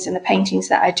paintings and the paintings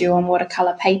that I do on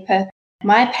watercolor paper.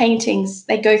 My paintings,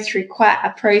 they go through quite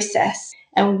a process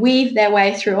and weave their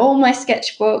way through all my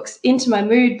sketchbooks into my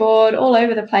mood board, all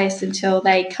over the place, until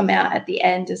they come out at the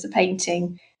end as a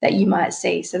painting that you might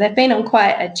see. So they've been on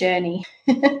quite a journey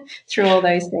through all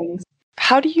those things.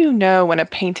 How do you know when a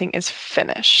painting is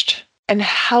finished? And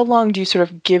how long do you sort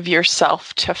of give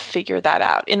yourself to figure that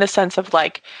out? In the sense of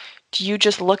do you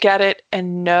just look at it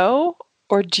and know?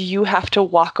 Or do you have to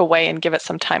walk away and give it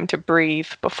some time to breathe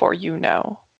before you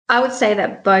know? I would say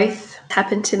that both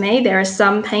happen to me. There are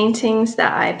some paintings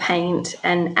that I paint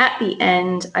and at the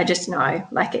end, I just know,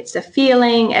 it's a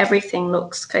feeling, everything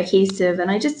looks cohesive,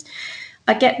 and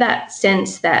I get that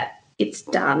sense that it's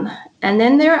done. And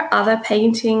then there are other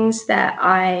paintings that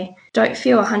I don't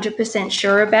feel 100%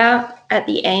 sure about at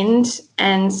the end.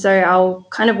 And so I'll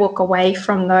kind of walk away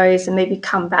from those and maybe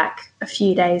come back a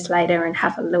few days later and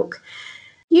have a look.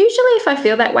 Usually if I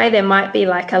feel that way, there might be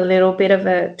a little bit of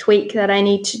a tweak that I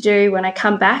need to do when I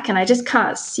come back, and I just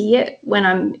can't see it when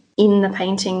I'm in the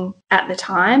painting at the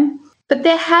time. But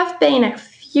there have been a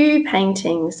few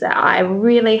paintings that I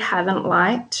really haven't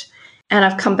liked, and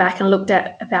I've come back and looked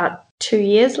at about 2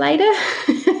 years later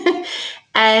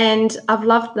and I've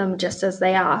loved them just as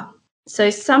they are. So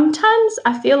sometimes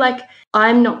I feel like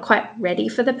I'm not quite ready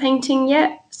for the painting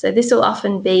yet. So this will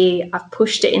often be I've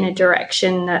pushed it in a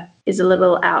direction that is a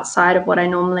little outside of what I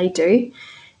normally do,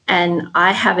 and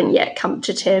I haven't yet come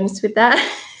to terms with that.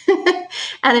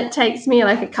 And it takes me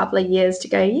a couple of years to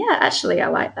go, yeah, actually I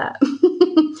like that.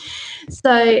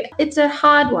 So it's a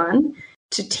hard one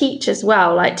to teach as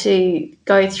well, to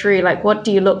go through, what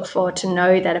do you look for to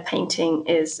know that a painting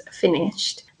is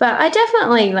finished? But I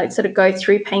definitely sort of go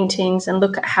through paintings and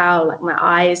look at how my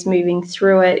eye is moving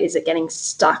through it. Is it getting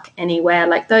stuck anywhere?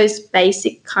 Those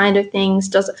basic kind of things.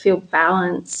 Does it feel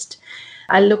balanced?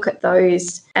 I look at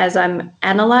those as I'm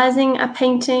analysing a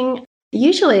painting.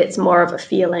 Usually it's more of a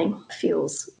feeling,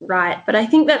 feels right. But I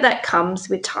think that comes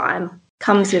with time,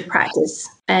 comes with practice.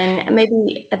 And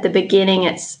maybe at the beginning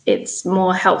it's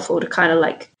more helpful to kind of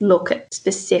look at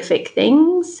specific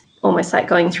things, almost like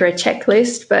going through a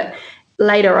checklist. But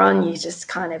later on, you just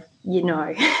kind of,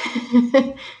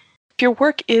 If your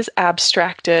work is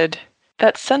abstracted,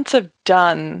 that sense of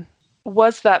done,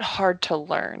 was that hard to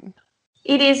learn?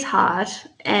 It is hard.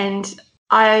 And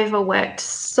I overworked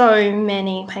so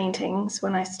many paintings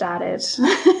when I started.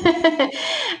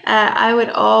 I would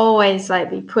always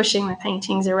be pushing my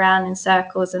paintings around in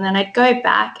circles, and then I'd go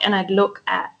back and I'd look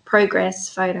at progress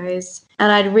photos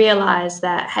and I'd realize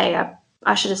that, hey,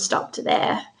 I should have stopped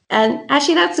there. And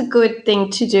actually that's a good thing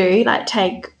to do,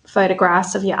 take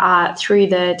photographs of your art through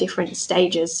the different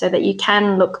stages so that you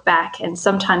can look back, and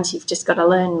sometimes you've just got to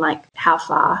learn how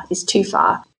far is too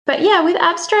far. But yeah, with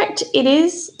abstract, it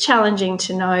is challenging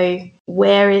to know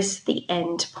where is the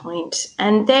end point.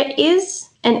 And there is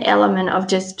an element of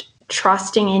just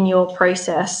trusting in your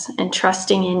process and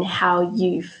trusting in how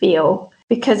you feel,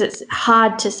 because it's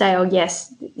hard to say, oh,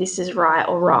 yes, this is right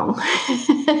or wrong.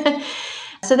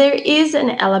 So there is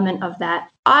an element of that.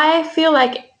 I feel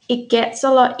like it gets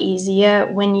a lot easier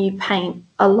when you paint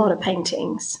a lot of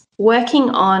paintings. Working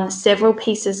on several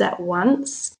pieces at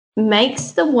once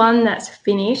makes the one that's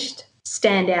finished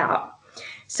stand out.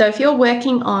 So if you're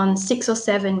working on 6 or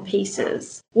 7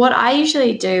 pieces, what I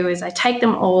usually do is I take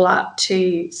them all up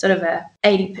to sort of a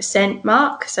 80%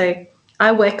 mark. So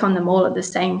I work on them all at the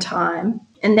same time.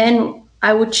 And then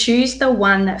I would choose the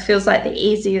one that feels like the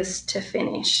easiest to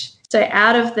finish. So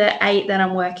out of the 8 that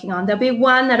I'm working on, there'll be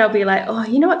one that I'll be like, oh,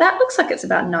 you know what, that looks like it's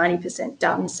about 90%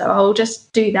 done. So I'll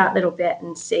just do that little bit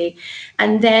and see.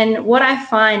 And then what I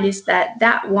find is that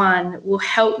that one will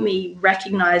help me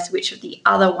recognize which of the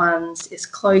other ones is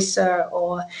closer,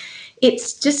 or it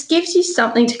just gives you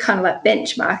something to kind of like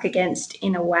benchmark against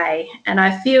in a way. And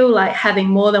I feel like having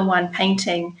more than one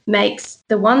painting makes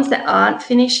the ones that aren't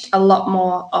finished a lot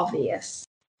more obvious.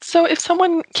 So if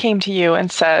someone came to you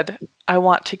and said, I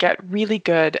want to get really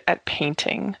good at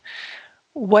painting,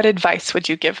 what advice would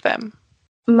you give them?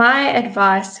 My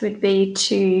advice would be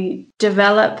to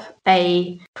develop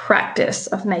a practice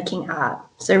of making art.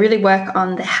 So really work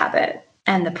on the habit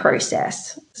and the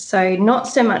process. So not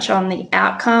so much on the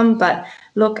outcome, but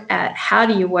look at how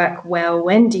do you work well?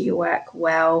 When do you work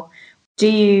well? Do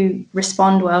you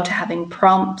respond well to having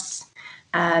prompts?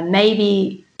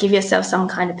 Maybe give yourself some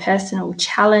kind of personal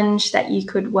challenge that you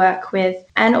could work with.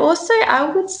 And also, I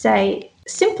would say,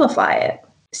 simplify it.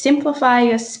 Simplify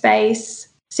your space,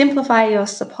 simplify your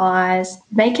supplies,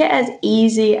 make it as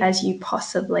easy as you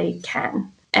possibly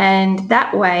can. And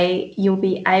that way, you'll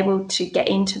be able to get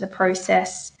into the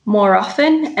process more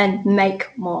often and make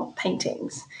more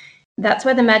paintings. That's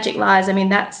where the magic lies. I mean,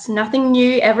 that's nothing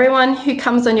new. Everyone who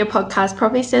comes on your podcast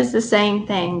probably says the same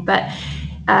thing, but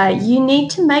you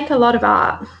need to make a lot of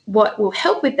art. What will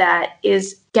help with that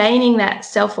is gaining that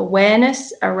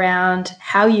self-awareness around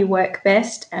how you work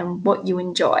best and what you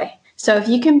enjoy. So if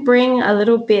you can bring a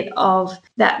little bit of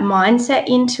that mindset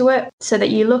into it so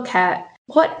that you look at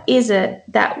what is it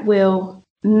that will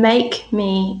make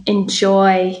me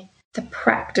enjoy the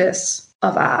practice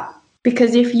of art.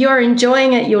 Because if you're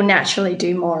enjoying it, you'll naturally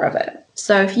do more of it.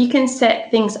 So if you can set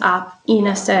things up in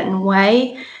a certain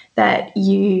way that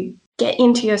you get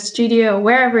into your studio or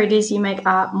wherever it is you make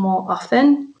art more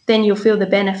often, then you'll feel the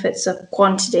benefits of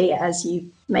quantity as you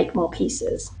make more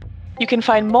pieces. You can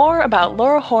find more about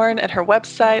Laura Horn at her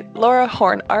website,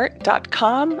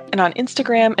 laurahornart.com, and on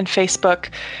Instagram and Facebook.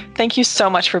 Thank you so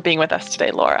much for being with us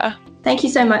today, Laura. Thank you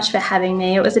so much for having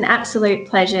me. It was an absolute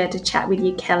pleasure to chat with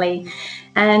you, Kelly.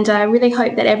 And I really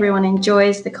hope that everyone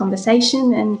enjoys the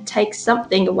conversation and takes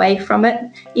something away from it,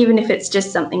 even if it's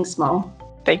just something small.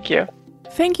 Thank you.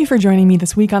 Thank you for joining me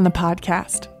this week on the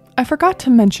podcast. I forgot to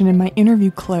mention in my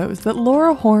interview close that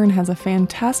Laura Horn has a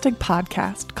fantastic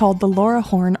podcast called the Laura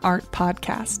Horn Art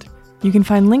Podcast. You can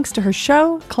find links to her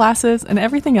show, classes, and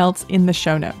everything else in the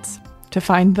show notes. To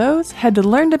find those, head to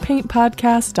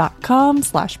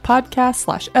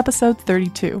learntopaintpodcast.com/podcast/episode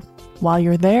 32. While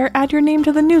you're there, add your name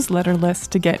to the newsletter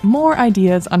list to get more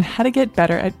ideas on how to get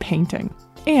better at painting.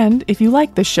 And if you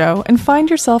like the show and find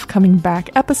yourself coming back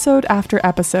episode after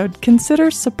episode, consider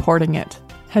supporting it.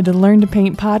 Head to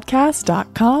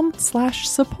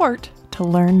learntopaintpodcast.com/support to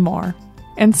learn more.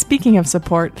 And speaking of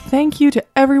support, thank you to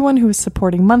everyone who is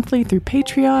supporting monthly through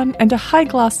Patreon, and to High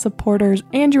Gloss supporters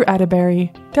Andrew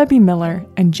Atterbury, Debbie Miller,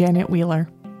 and Janet Wheeler.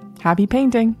 Happy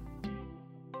painting!